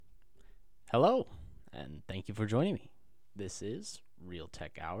Hello, and thank you for joining me. This is Real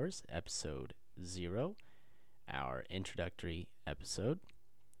Tech Hours, episode 0, our introductory episode.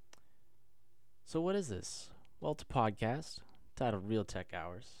 So, what is this? Well, it's a podcast titled Real Tech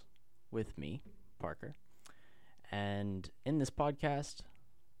Hours with me, Parker. And in this podcast,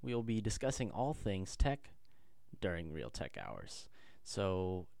 we will be discussing all things tech during Real Tech Hours.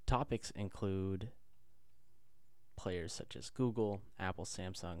 So, topics include players such as Google, Apple,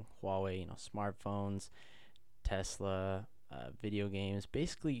 Samsung, Huawei, smartphones, Tesla, video games,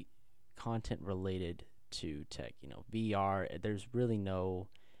 basically content related to tech. VR, there's really no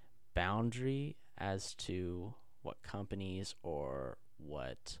boundary as to what companies or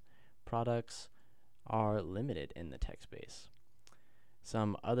what products are limited in the tech space.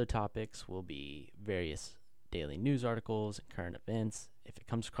 Some other topics will be various daily news articles and current events. If it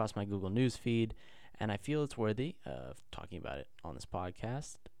comes across my Google News feed and I feel it's worthy of talking about it on this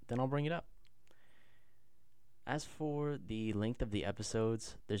podcast, then I'll bring it up. As for the length of the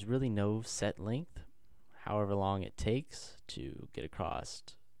episodes, there's really no set length. However long it takes to get across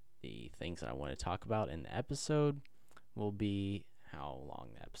the things that I want to talk about in the episode will be how long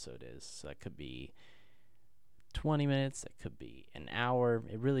the episode is. So that could be 20 minutes, it could be an hour.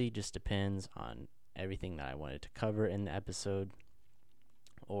 It really just depends on everything that I wanted to cover in the episode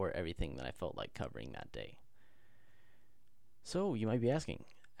or everything that I felt like covering that day. So you might be asking,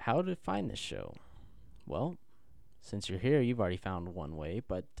 how to find this show? Well, since you're here, you've already found one way,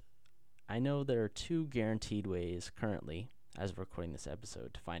 but I know there are two guaranteed ways currently, as of recording this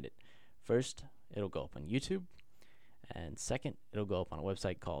episode, to find it. First, it'll go up on YouTube, and second, it'll go up on a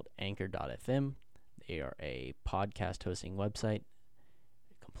website called Anchor.fm. They are a podcast hosting website,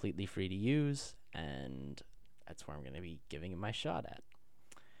 completely free to use, and that's where I'm going to be giving it my shot at.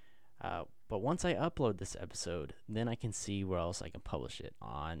 But once I upload this episode, then I can see where else I can publish it.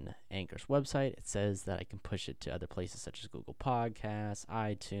 On Anchor's website, it says that I can push it to other places such as Google Podcasts,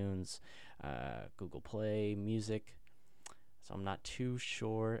 iTunes, Google Play, Music. So I'm not too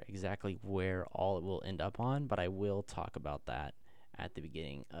sure exactly where all it will end up on, but I will talk about that at the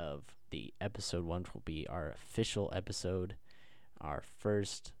beginning of the episode 1, which will be our official episode, our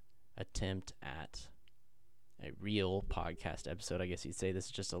first attempt at a real podcast episode, I guess you'd say. This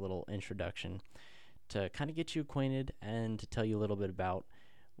is just a little introduction to kind of get you acquainted and to tell you a little bit about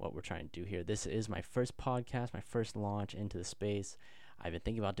what we're trying to do here. This is my first podcast, my first launch into the space. I've been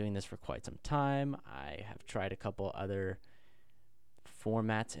thinking about doing this for quite some time. I have tried a couple other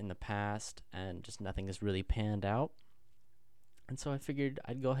formats in the past, and just nothing has really panned out. And so I figured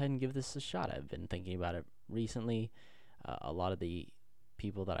I'd go ahead and give this a shot. I've been thinking about it recently. A lot of the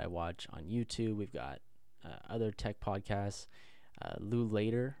people that I watch on YouTube, we've got other tech podcasts, Lou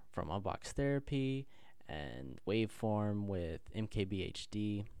Later from Unbox Therapy, and Waveform with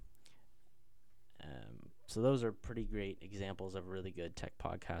MKBHD. So those are pretty great examples of really good tech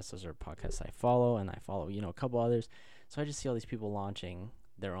podcasts. Those are podcasts I follow, and I follow, a couple others. So I just see all these people launching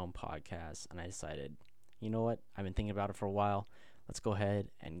their own podcasts, and I decided, you know what? I've been thinking about it for a while. Let's go ahead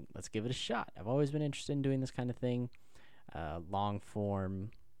and let's give it a shot. I've always been interested in doing this kind of thing. Long form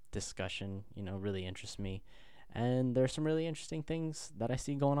discussion, really interests me. And there's some really interesting things that I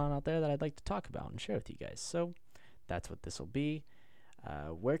see going on out there that I'd like to talk about and share with you guys. So that's what this will be.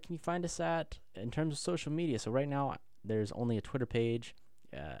 Where can you find us at in terms of social media? So right now, there's only a Twitter page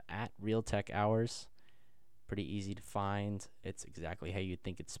at Real Tech Hours. Pretty easy to find. It's exactly how you'd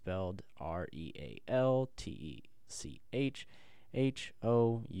think it's spelled,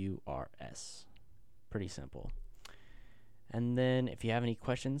 RealTechHours. Pretty simple. And then if you have any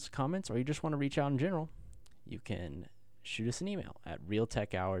questions, comments, or you just want to reach out in general, you can shoot us an email at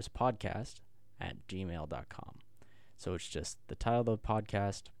realtechhourspodcast@gmail.com. So it's just the title of the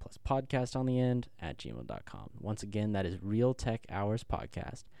podcast plus podcast on the end at gmail.com. Once again, that is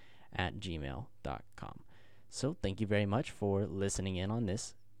realtechhourspodcast@gmail.com. So thank you very much for listening in on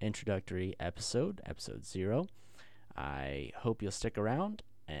this introductory episode 0. I hope you'll stick around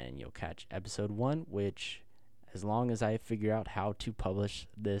and you'll catch episode 1, which, as long as I figure out how to publish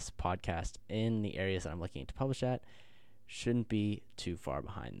this podcast in the areas that I'm looking to publish at, shouldn't be too far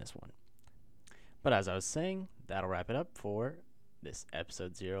behind this one. But as I was saying, that'll wrap it up for this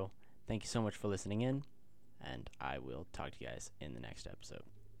episode 0. Thank you so much for listening in, and I will talk to you guys in the next episode.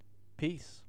 Peace.